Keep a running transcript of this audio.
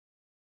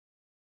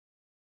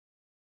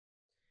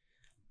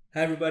Hi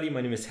everybody,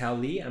 my name is Hal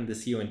Lee. I'm the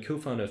CEO and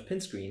co-founder of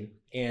Pinscreen,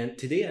 and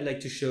today I'd like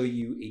to show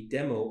you a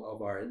demo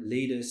of our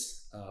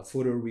latest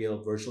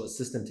photoreal virtual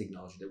assistant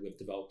technology that we've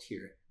developed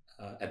here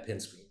at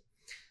Pinscreen.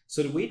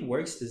 So the way it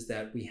works is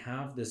that we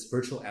have this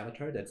virtual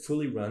avatar that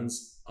fully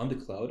runs on the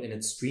cloud, and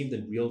it's streamed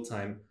in real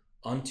time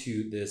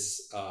onto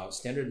this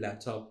standard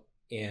laptop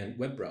and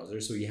web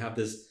browser. So you have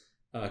this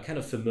kind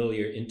of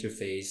familiar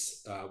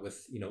interface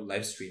with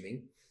live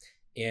streaming.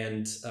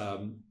 And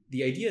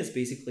the idea is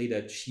basically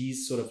that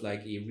she's sort of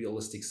like a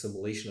realistic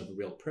simulation of a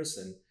real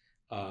person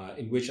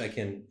in which I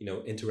can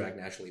interact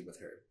naturally with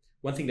her.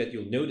 One thing that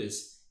you'll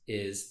notice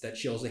is that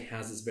she also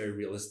has this very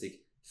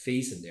realistic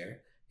face in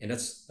there. And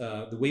that's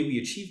the way we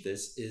achieve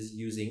this is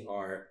using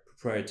our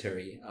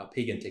proprietary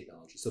PaGAN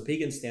technology. So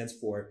PaGAN stands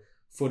for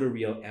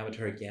photoreal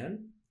avatar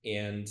GAN.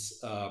 And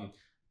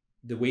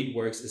the way it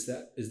works is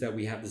that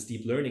we have this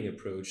deep learning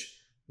approach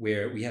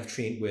where we have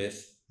trained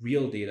with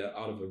real data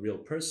out of a real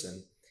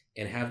person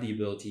and have the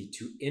ability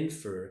to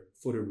infer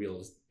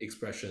photoreal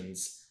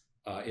expressions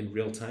in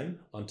real time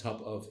on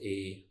top of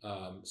a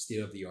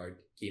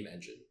state-of-the-art game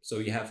engine. So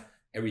you have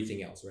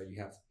everything else, right? You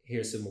have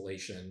hair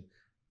simulation,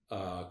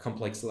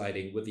 complex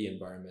lighting with the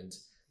environment.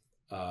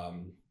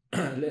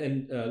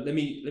 And let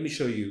me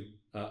show you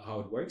how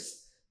it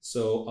works.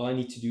 So all I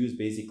need to do is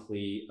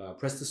basically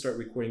press the start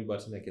recording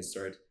button. I can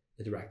start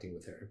interacting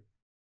with her.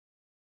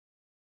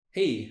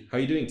 Hey, how are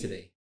you doing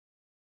today?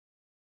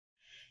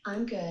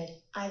 I'm good.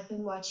 I've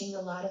been watching a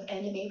lot of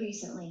anime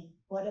recently.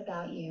 What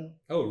about you?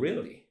 Oh,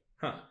 really?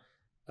 Huh.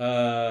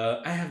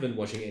 I haven't been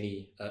watching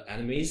any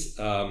animes.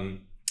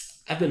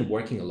 I've been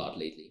working a lot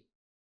lately.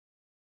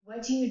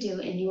 What do you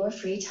do in your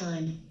free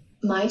time?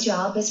 My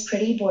job is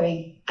pretty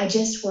boring. I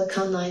just work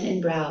online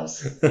and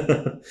browse.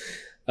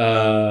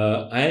 Well,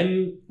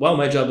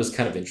 my job is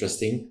kind of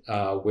interesting.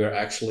 We're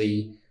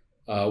actually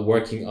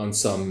working on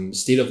some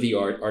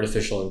state-of-the-art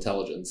artificial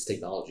intelligence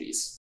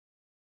technologies.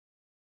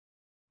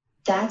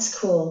 That's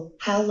cool.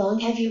 How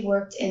long have you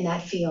worked in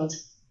that field?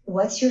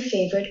 What's your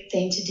favorite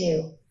thing to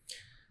do?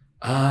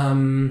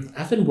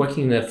 I've been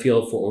working in that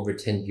field for over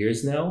 10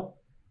 years now.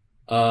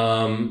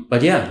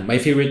 But yeah, my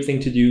favorite thing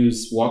to do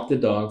is walk the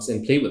dogs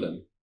and play with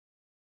them.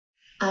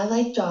 I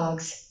like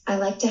dogs. I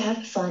like to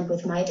have fun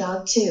with my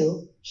dog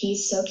too.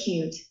 He's so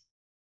cute.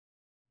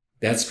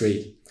 That's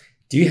great.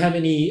 Do you have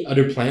any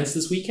other plans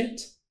this weekend?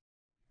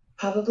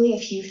 Probably a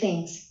few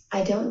things.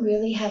 I don't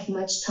really have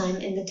much time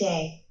in the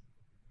day.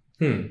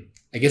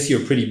 I guess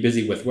you're pretty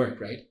busy with work,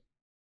 right?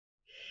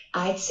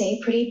 I'd say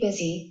pretty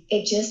busy.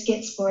 It just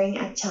gets boring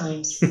at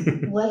times.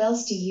 What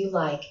else do you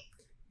like?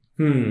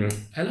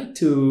 I like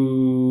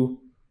to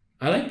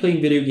I like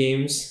playing video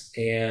games,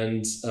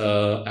 and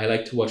I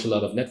like to watch a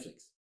lot of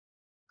Netflix.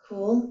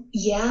 Cool.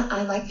 Yeah,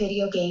 I like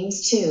video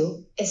games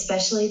too,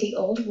 especially the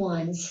old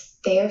ones.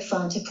 They are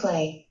fun to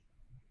play.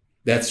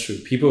 That's true.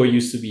 People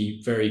used to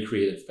be very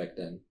creative back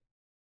then.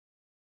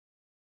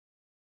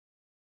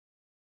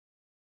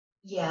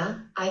 Yeah,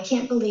 I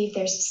can't believe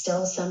there's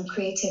still some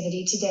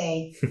creativity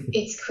today.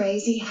 It's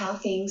crazy how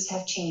things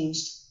have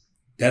changed.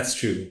 That's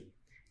true.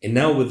 And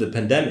now with the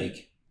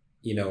pandemic,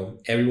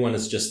 everyone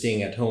is just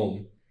staying at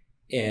home,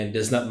 and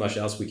there's not much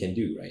else we can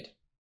do, right?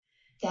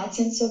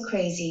 That's so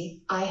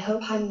crazy. I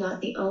hope I'm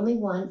not the only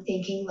one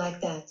thinking like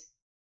that.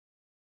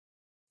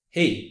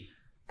 Hey,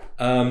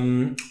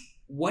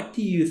 what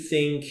do you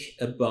think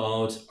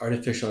about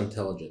artificial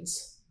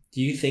intelligence? Do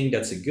you think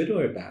that's a good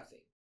or a bad thing?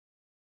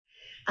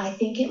 I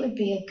think it would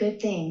be a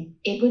good thing.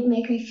 It would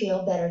make me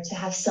feel better to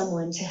have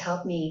someone to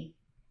help me.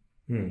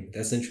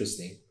 That's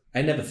interesting.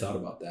 I never thought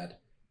about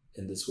that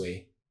in this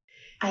way.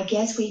 I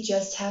guess we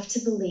just have to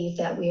believe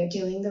that we are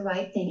doing the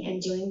right thing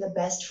and doing the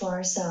best for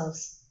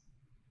ourselves.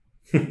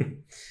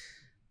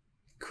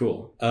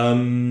 Cool.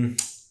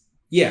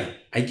 Yeah,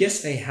 I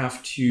guess I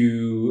have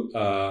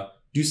to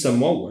do some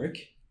more work.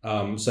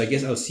 So I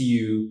guess I'll see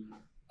you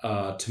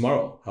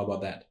tomorrow. How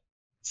about that?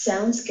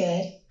 Sounds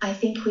good. I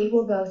think we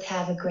will both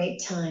have a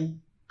great time.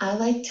 I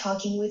like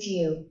talking with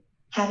you.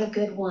 Have a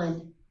good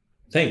one.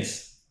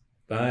 Thanks.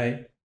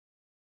 Bye.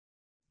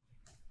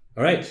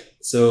 All right.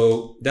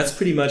 So that's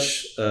pretty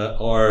much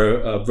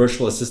our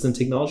virtual assistant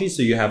technology.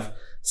 So you have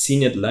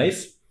seen it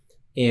live.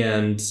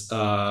 And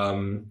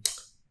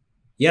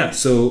yeah,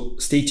 so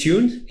stay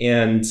tuned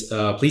and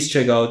please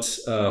check out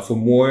for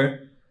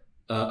more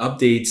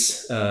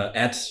updates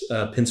at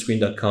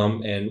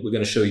pinscreen.com. And we're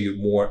going to show you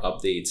more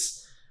updates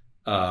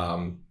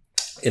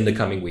in the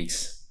coming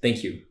weeks.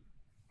 Thank you.